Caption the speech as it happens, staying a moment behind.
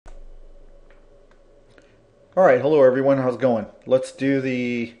Alright, hello everyone, how's it going? Let's do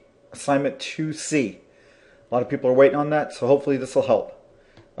the Assignment2C. A lot of people are waiting on that, so hopefully this will help.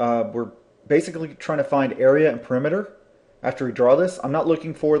 We're basically trying to find area and perimeter after we draw this. I'm not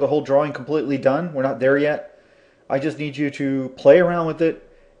looking for the whole drawing completely done, we're not there yet. I just need you to play around with it,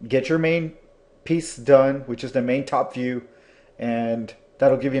 get your main piece done, which is the main top view, and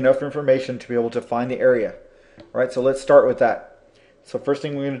that'll give you enough information to be able to find the area. Alright, so let's start with that. So first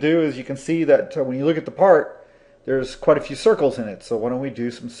thing we're going to do is you can see that when you look at the part, there's quite a few circles in it. So why don't we do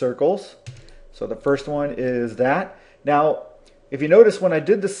some circles? So the first one is that. Now, if you notice when I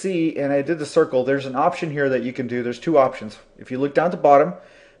did the C and I did the circle, there's an option here that you can do. There's two options. If you look down at the bottom,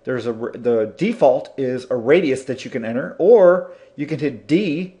 the default is a radius that you can enter, or you can hit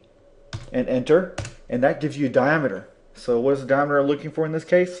D and enter, and that gives you a diameter. So what is the diameter I'm looking for in this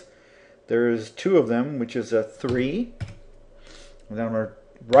case? There's two of them, which is a 3. And then I'm going to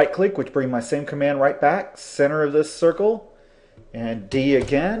right click, which brings my same command right back, center of this circle, and D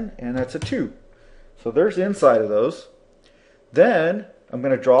again, and that's a 2. So there's the inside of those. Then I'm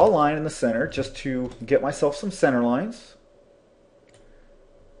going to draw a line in the center just to get myself some center lines.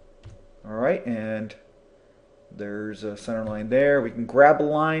 Alright, and there's a center line there. We can grab a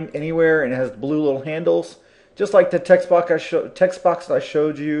line anywhere, and it has blue little handles. Just like the text box I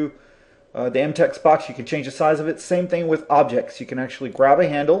showed you, the M-text box, you can change the size of it. Same thing with objects. You can actually grab a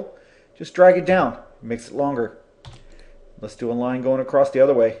handle, just drag it down. It makes it longer. Let's do a line going across the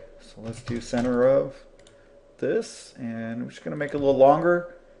other way. So let's do center of this, and I'm just going to make it a little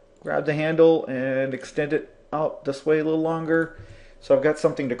longer. Grab the handle and extend it out this way a little longer. So I've got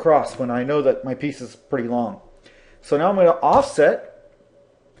something to cross when I know that my piece is pretty long. So now I'm going to offset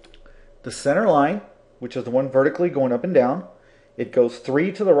the center line, which is the one vertically going up and down. It goes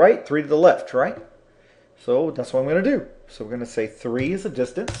 3 to the right, 3 to the left, right? So that's what I'm going to do. So we're going to say 3 is the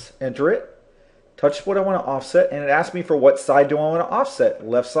distance, enter it, touch what I want to offset, and it asks me for what side do I want to offset,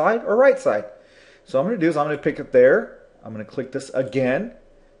 left side or right side. So what I'm going to do is I'm going to pick it there. I'm going to click this again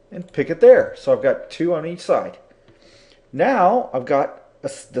and pick it there. So I've got 2 on each side. Now I've got the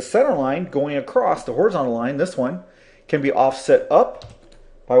center line going across the horizontal line. This one can be offset up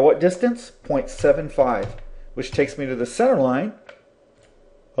by what distance? 0.75, which takes me to the center line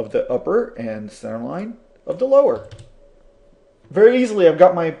of the upper and center line of the lower. Very easily, I've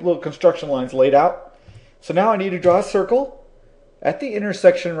got my little construction lines laid out. So now I need to draw a circle at the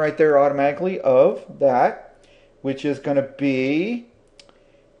intersection right there automatically of that, which is going to be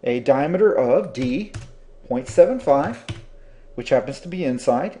a diameter of D, 0.75, which happens to be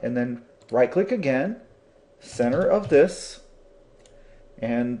inside, and then right click again, center of this,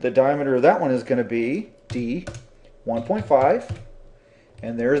 and the diameter of that one is going to be D, 1.5,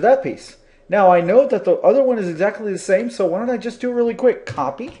 and there's that piece. Now I know that the other one is exactly the same, so why don't I just do it really quick.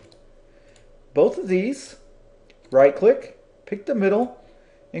 Copy both of these, right click, pick the middle,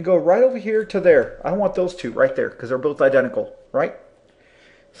 and go right over here to there. I want those two right there because they're both identical, right?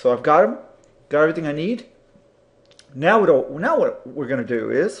 So I've got them, got everything I need. Now what we're going to do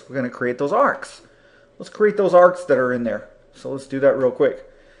is we're going to create those arcs. Let's create those arcs that are in there. So let's do that real quick.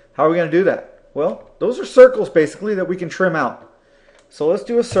 How are we going to do that? Well, those are circles basically that we can trim out. So let's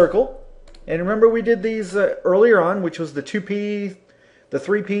do a circle. And remember we did these earlier on, which was the 2P, the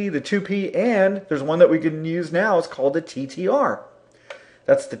 3P, the 2P, and there's one that we can use now. It's called the TTR.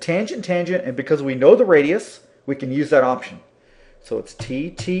 That's the tangent, and because we know the radius, we can use that option. So it's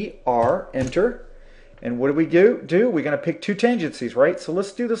TTR, enter. And what do we do? We're going to pick two tangencies, right? So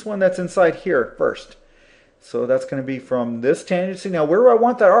let's do this one that's inside here first. So that's going to be from this tangency. Now, where do I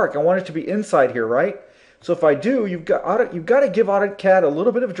want that arc? I want it to be inside here, right? So if I do, you've got to give AutoCAD a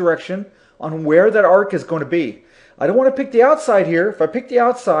little bit of direction on where that arc is going to be. I don't want to pick the outside here. If I pick the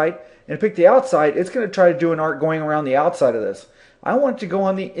outside and pick the outside, it's going to try to do an arc going around the outside of this. I want it to go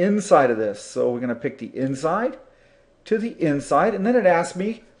on the inside of this. So we're going to pick the inside to the inside, and then it asks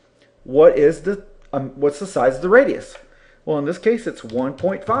me what's the size of the radius. Well, in this case, it's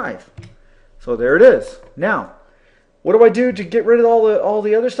 1.5. So there it is. Now, what do I do to get rid of all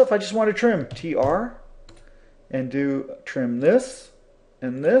the other stuff? I just want to trim TR and trim this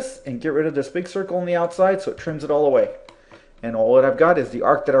and get rid of this big circle on the outside so it trims it all away. And all that I've got is the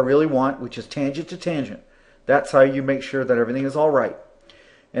arc that I really want, which is tangent to tangent. That's how you make sure that everything is all right.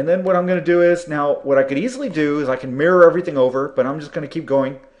 And then what I'm going to do is, now what I could easily do is I can mirror everything over, but I'm just going to keep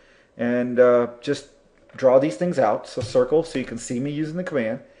going and just draw these things out. So circle, so you can see me using the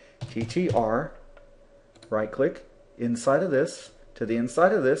command. TTR, right click, inside of this, to the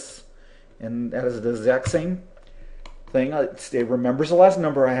inside of this, and that is the exact same thing. It remembers the last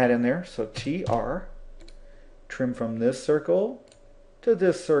number I had in there, so TR, trim from this circle to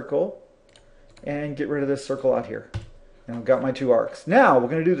this circle, and get rid of this circle out here. And I've got my two arcs. Now we're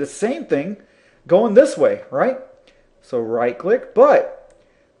going to do the same thing going this way, right? So right click, but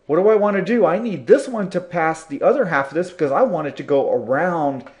what do I want to do? I need this one to pass the other half of this because I want it to go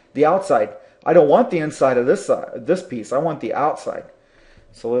around the outside. I don't want the inside of this piece. I want the outside.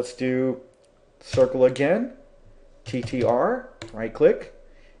 So let's do circle again, TTR, right click,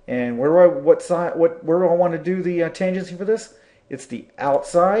 and where do I want to do the tangency for this? It's the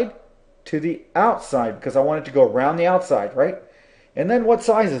outside to the outside because I want it to go around the outside, right? And then what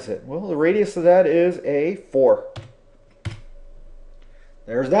size is it? Well, the radius of that is a 4.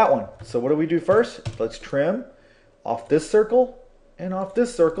 There's that one. So what do we do first? Let's trim off this circle and off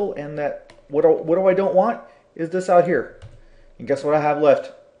this circle, and that what do I don't want is this out here. And guess what I have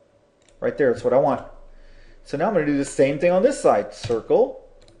left? Right there, that's what I want. So now I'm going to do the same thing on this side. Circle,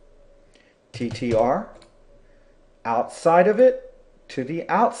 TTR, outside of it to the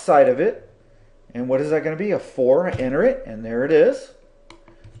outside of it. And what is that going to be? A 4. I enter it, and there it is.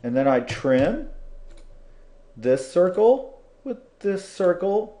 And then I trim this circle with this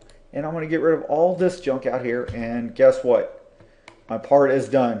circle, and I'm going to get rid of all this junk out here, and guess what? My part is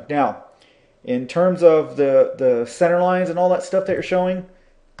done. Now, in terms of the center lines and all that stuff that you're showing,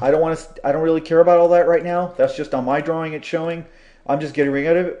 I don't really care about all that right now. That's just on my drawing it's showing. I'm just getting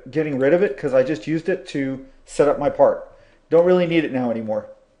rid of it because I just used it to set up my part. Don't really need it now anymore.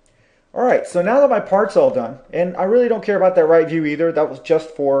 Alright, so now that my part's all done, and I really don't care about that right view either. That was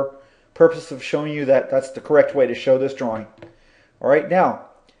just for purpose of showing you that that's the correct way to show this drawing. Alright, now,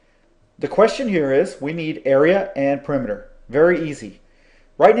 the question here is, we need area and perimeter. Very easy.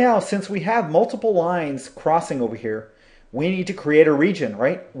 Right now, since we have multiple lines crossing over here, we need to create a region,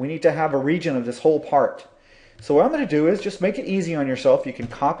 right? We need to have a region of this whole part. So what I'm going to do is just make it easy on yourself. You can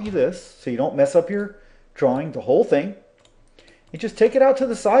copy this so you don't mess up your drawing, the whole thing. You just take it out to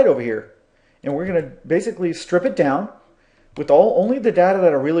the side over here. And we're going to basically strip it down with only the data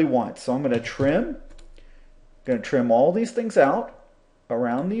that I really want. So I'm going to trim. I'm going to trim all these things out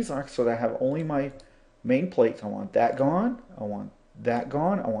around these arcs so that I have only my main plates. I want that gone. I want that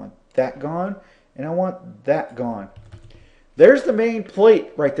gone. I want that gone. And I want that gone. There's the main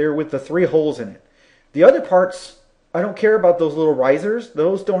plate right there with the 3 holes in it. The other parts, I don't care about those little risers.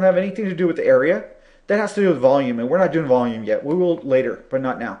 Those don't have anything to do with the area. That has to do with volume, and we're not doing volume yet. We will later, but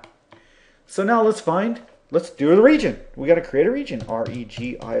not now. So now let's do the region. We got to create a region.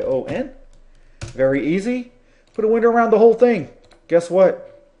 R-E-G-I-O-N. Very easy. Put a window around the whole thing. Guess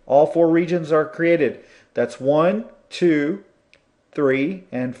what? All 4 regions are created. That's 1, 2, 3,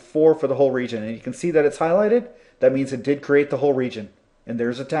 and 4 for the whole region. And you can see that it's highlighted. That means it did create the whole region. And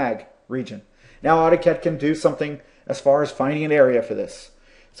there's a tag, region. Now AutoCAD can do something as far as finding an area for this.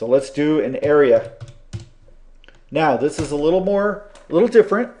 So let's do an area. Now this is a little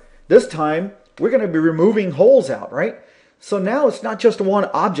different. This time we're going to be removing holes out, right? So now it's not just one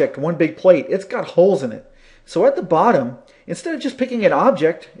object, one big plate. It's got holes in it. So at the bottom, instead of just picking an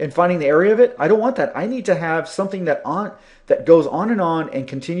object and finding the area of it, I don't want that. I need to have something that goes on and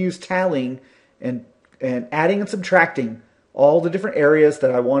continues tallying and adding and subtracting all the different areas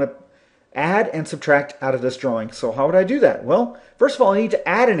that I want to add and subtract out of this drawing. So how would I do that? Well, first of all, I need to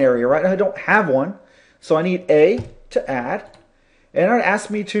add an area, right? I don't have one. So I need A to add. And it asks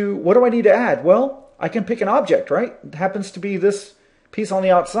me to, what do I need to add? Well, I can pick an object, right? It happens to be this piece on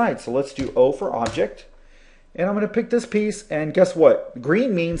the outside. So let's do O for object. And I'm going to pick this piece, and guess what?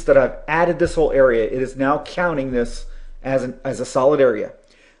 Green means that I've added this whole area. It is now counting this as a solid area.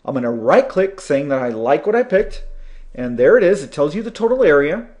 I'm going to right click saying that I like what I picked, and there it is. It tells you the total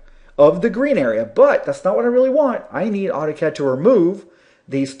area of the green area, but that's not what I really want. I need AutoCAD to remove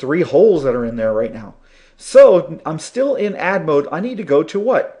these 3 holes that are in there right now. So I'm still in add mode. I need to go to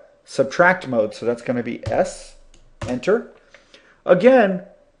what? Subtract mode. So that's going to be S, enter. Again,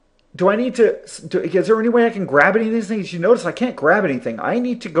 is there any way I can grab any of these things? You notice I can't grab anything. I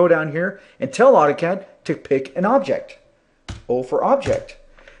need to go down here and tell AutoCAD to pick an object. O for object.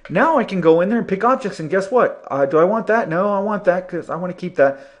 Now I can go in there and pick objects, and guess what? Do I want that? No, I want that because I want to keep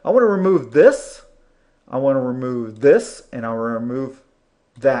that. I want to remove this. I want to remove this, and I want to remove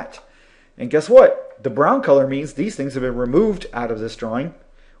that. And guess what? The brown color means these things have been removed out of this drawing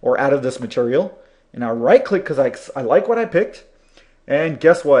or out of this material. And I right click because I like what I picked. And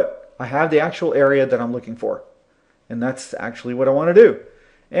guess what? I have the actual area that I'm looking for. And that's actually what I want to do.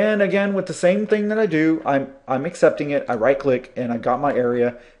 And again, with the same thing that I do, I'm accepting it. I right click and I got my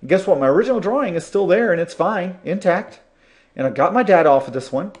area. And guess what? My original drawing is still there and it's fine, intact. And I got my data off of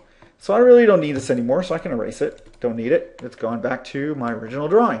this one. So I really don't need this anymore, so I can erase it. Don't need it. It's gone back to my original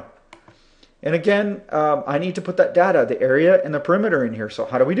drawing. And again, I need to put that data, the area and the perimeter in here. So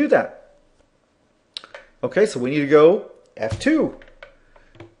how do we do that? Okay, so we need to go F2.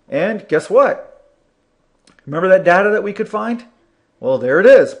 And guess what? Remember that data that we could find? Well, there it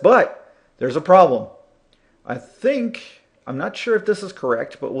is, but there's a problem. I'm not sure if this is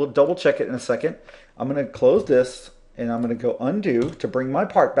correct, but we'll double check it in a second. I'm going to close this, and I'm going to go undo to bring my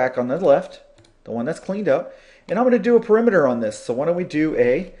part back on the left, the one that's cleaned up. And I'm going to do a perimeter on this. So why don't we do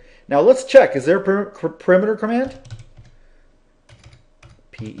now let's check. Is there a perimeter command?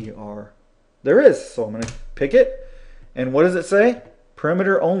 P-E-R. There is. So I'm going to pick it. And what does it say?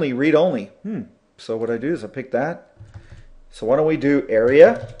 Perimeter only, read only. So what I do is I pick that. So why don't we do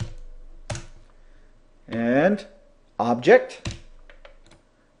area and object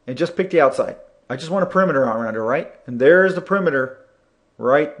and just pick the outside. I just want a perimeter around it, right? And there's the perimeter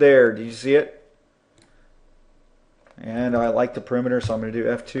right there. Do you see it? And I like the perimeter, so I'm going to do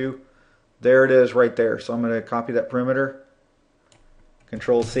F2. There it is right there. So I'm going to copy that perimeter.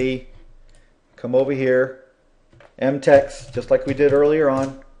 Control C. Come over here. MText, just like we did earlier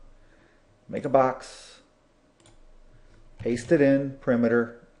on. Make a box. Paste it in.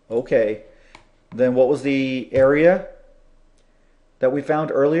 Perimeter. Okay. Then what was the area that we found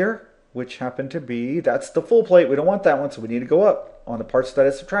earlier? Which happened to be, that's the full plate. We don't want that one, so we need to go up on the parts that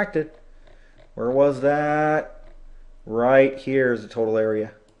is subtracted. Where was that? Right here is the total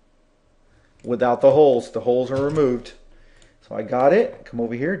area. Without the holes. The holes are removed. So I got it. Come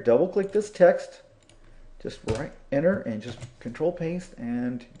over here, double click this text. Just right enter and just control paste,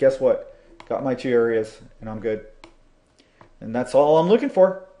 and guess what? Got my two areas and I'm good. And that's all I'm looking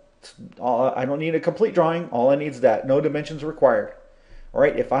for. I don't need a complete drawing. All I need is that. No dimensions required.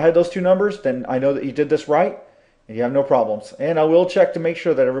 Alright, if I had those two numbers, then I know that you did this right and you have no problems. And I will check to make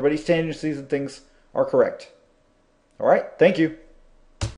sure that everybody's tendencies and things are correct. All right, thank you.